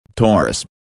Taurus.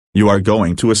 You are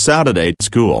going to a Saturday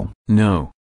school.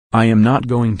 No. I am not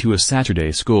going to a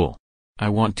Saturday school. I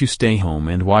want to stay home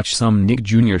and watch some Nick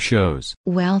Jr. shows.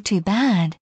 Well, too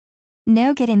bad.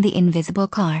 Now get in the invisible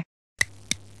car.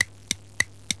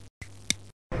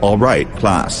 Alright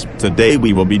class, today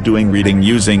we will be doing reading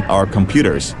using our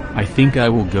computers. I think I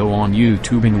will go on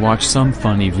YouTube and watch some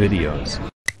funny videos.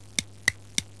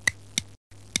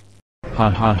 Ha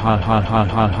ha ha ha ha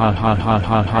ha ha ha ha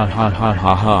ha ha ha ha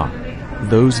ha ha.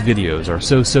 Those videos are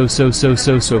so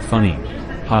funny.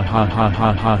 Ha ha ha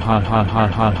ha ha ha ha ha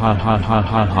ha ha ha ha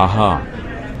ha ha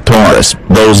ha. Taurus,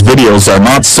 those videos are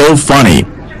not so funny.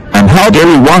 And how dare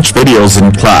you watch videos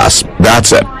in class?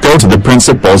 That's it. Go to the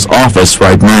principal's office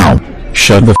right now.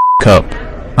 Shut the f*** up.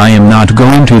 I am not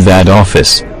going to that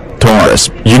office. Taurus,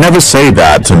 you never say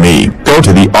that to me. Go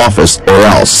to the office or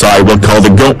else I will call the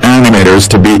Go animators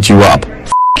to beat you up.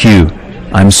 F*** you.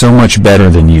 I'm so much better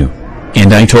than you.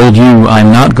 And I told you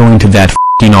I'm not going to that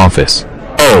f***ing office.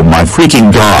 Oh my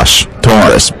freaking gosh,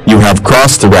 Taurus, you have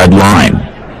crossed the red line.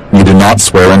 You do not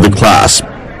swear in the class.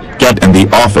 Get in the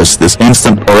office this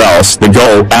instant or else the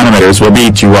Go animators will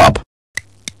beat you up.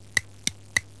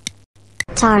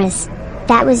 Taurus,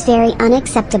 that was very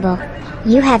unacceptable.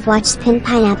 You have watched Pin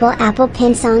Pineapple Apple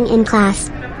Pin song in class.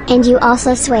 And you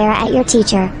also swear at your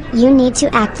teacher. You need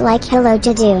to act like Hello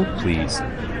Jadu. Please.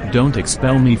 Don't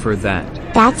expel me for that.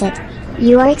 That's it.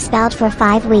 You are expelled for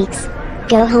 5 weeks.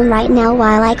 Go home right now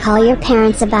while I call your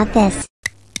parents about this.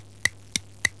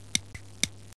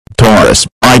 Taurus,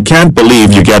 I can't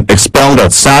believe you get expelled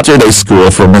at Saturday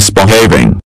school for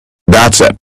misbehaving. That's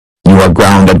it. You are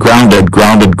grounded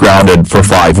for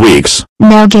 5 weeks.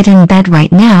 Now get in bed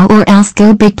right now or else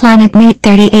Go Big Planet Meet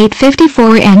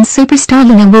 3854 and Superstar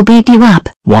Luna will beat you up.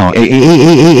 Wow.